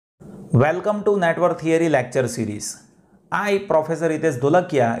Welcome to Network Theory lecture series. I, Professor Hitesh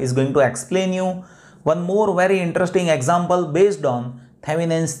Dholakia, is going to explain you one more very interesting example based on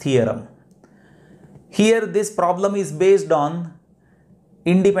Thevenin's theorem. Here this problem is based on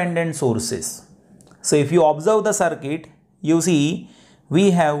independent sources. So if you observe the circuit, you see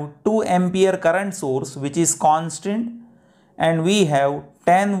we have 2 ampere current source which is constant, and we have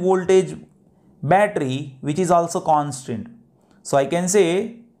 10 voltage battery which is also constant. So I can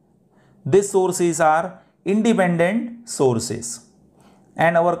say these sources are independent sources,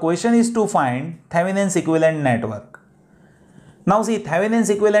 and our question is to find Thevenin's equivalent network. Now see,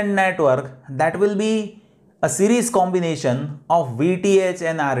 Thevenin's equivalent network, that will be a series combination of VTH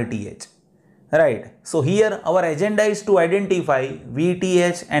and RTH, right? So here our agenda is to identify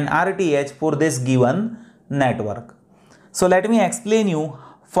VTH and RTH for this given network. So let me explain you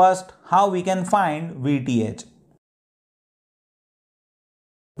first how we can find VTH.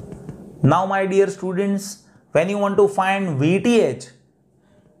 Now my dear students, when you want to find VTH,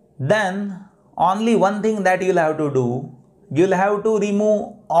 then only one thing that you'll have to do, you'll have to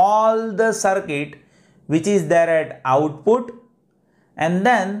remove all the circuit which is there at output, and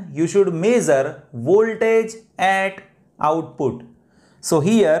then you should measure voltage at output. So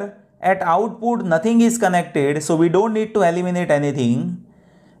here at output nothing is connected, so we don't need to eliminate anything,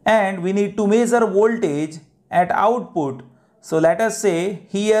 and we need to measure voltage at output. So let us say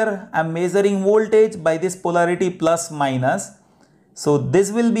here I am measuring voltage by this polarity plus minus. So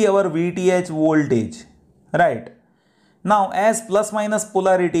this will be our VTH voltage, right? Now as plus minus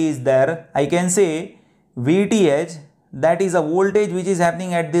polarity is there, I can say VTH, that is a voltage which is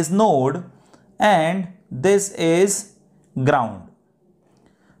happening at this node, and this is ground.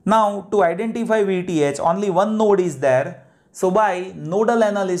 Now to identify VTH, only one node is there. So by nodal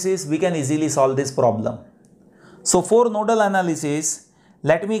analysis we can easily solve this problem. So for nodal analysis,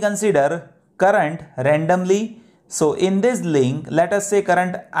 let me consider current randomly. So in this link, let us say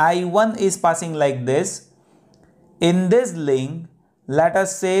current I1 is passing like this. In this link, let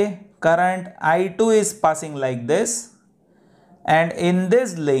us say current I2 is passing like this. And in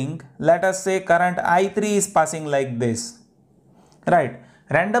this link, let us say current I3 is passing like this. Right.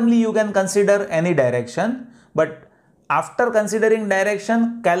 Randomly you can consider any direction, but after considering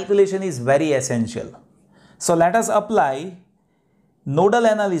direction, calculation is very essential. So let us apply nodal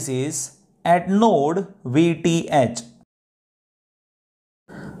analysis at node VTH.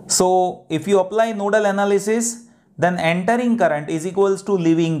 So if you apply nodal analysis, then entering current is equals to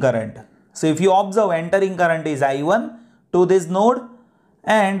leaving current. So if you observe, entering current is I1 to this node,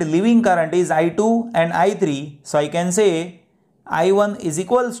 and leaving current is I2 and I3. So I can say I1 is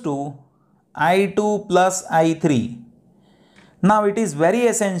equals to I2 plus I3. Now it is very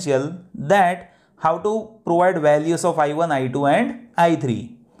essential that how to provide values of I1, I2 and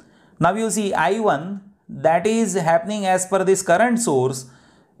I3. Now you see I1, that is happening as per this current source,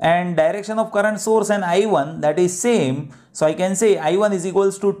 and direction of current source and I1, that is same. So I can say I1 is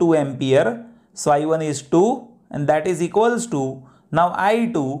equals to 2 ampere. So I1 is 2, and that is equals to now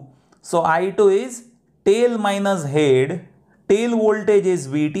I2. So I2 is tail minus head. Tail voltage is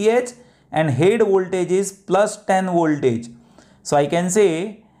VTH and head voltage is plus 10 voltage. So I can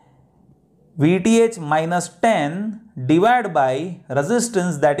say VTH minus 10 divided by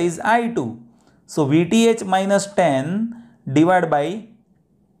resistance, that is I2. So VTH minus 10 divided by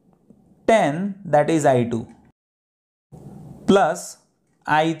 10, that is I2, plus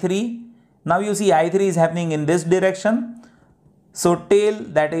I3. Now you see I3 is happening in this direction. So tail,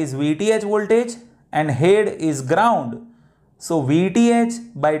 that is VTH voltage, and head is ground. So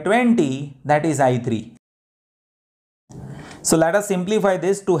VTH by 20, that is I3. So let us simplify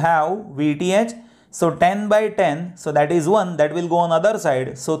this to have VTH. So 10 by 10, so that is 1, that will go on other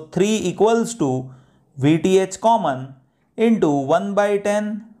side. So 3 equals to VTH common into 1 by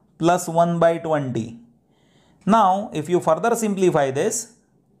 10 plus 1 by 20. Now if you further simplify this,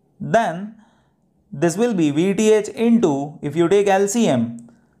 then this will be VTH into, if you take LCM,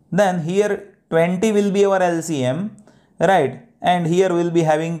 then here 20 will be our LCM, right? And here will be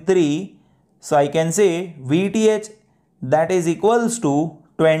having 3. So I can say VTH, that is equals to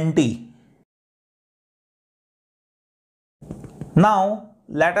 20. Now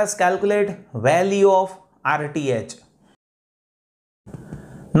let us calculate value of RTH.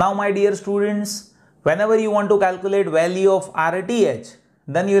 Now my dear students, whenever you want to calculate value of RTH,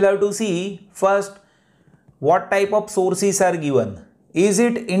 then you will have to see first what type of sources are given. Is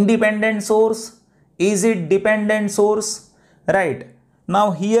it independent source? Is it dependent source? Right. Now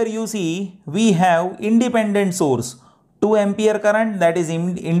here you see we have independent source. 2 ampere current, that is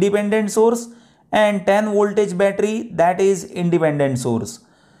independent source, and 10 voltage battery, that is independent source.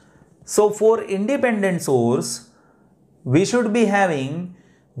 So for independent source, we should be having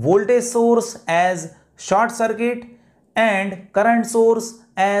voltage source as short circuit and current source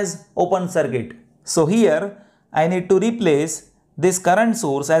as open circuit. So here I need to replace this current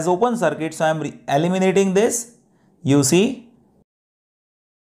source as open circuit. So I am eliminating this, you see,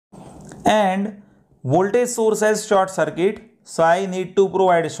 and voltage source as short circuit. So I need to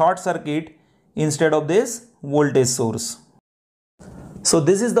provide short circuit instead of this voltage source. So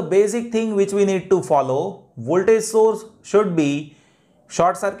this is the basic thing which we need to follow. Voltage source should be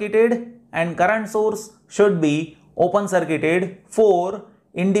short circuited and current source should be open circuited for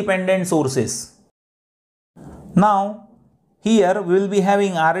independent sources. Now here we will be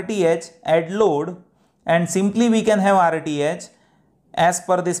having RTH at load, and simply we can have RTH as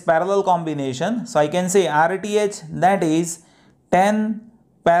per this parallel combination. So I can say RTH, that is 10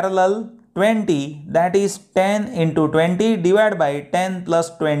 parallel 20, that is 10 into 20 divided by 10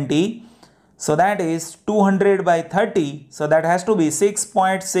 plus 20. So that is 200 by 30. So that has to be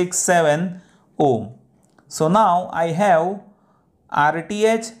 6.67 ohm. So now I have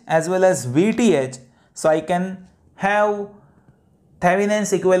RTH as well as VTH. So I can have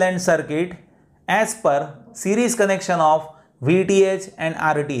Thevenin's equivalent circuit as per series connection of VTH and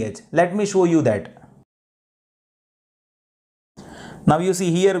RTH. Let me show you that. Now you see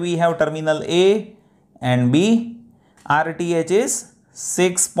here we have terminal A and B. RTH is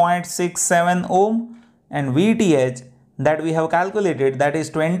 6.67 ohm and VTH that we have calculated, that is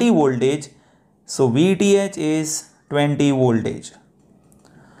 20 voltage. So VTH is 20 voltage.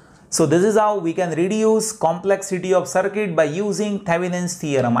 So this is how we can reduce complexity of circuit by using Thevenin's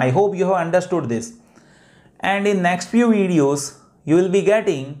theorem. I hope you have understood this. And in next few videos, you will be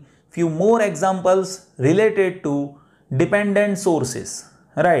getting few more examples related to dependent sources,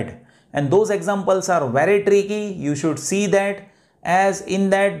 right? And those examples are very tricky. You should see that, as in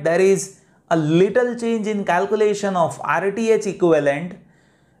that there is a little change in calculation of RTH equivalent,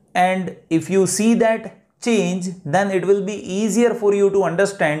 and if you see that change, then it will be easier for you to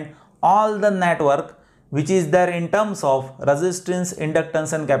understand all the network which is there in terms of resistance,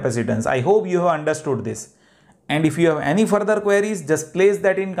 inductance and capacitance. I hope you have understood this. And if you have any further queries, just place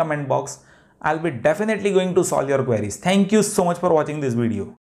that in comment box. I'll be definitely going to solve your queries. Thank you so much for watching this video.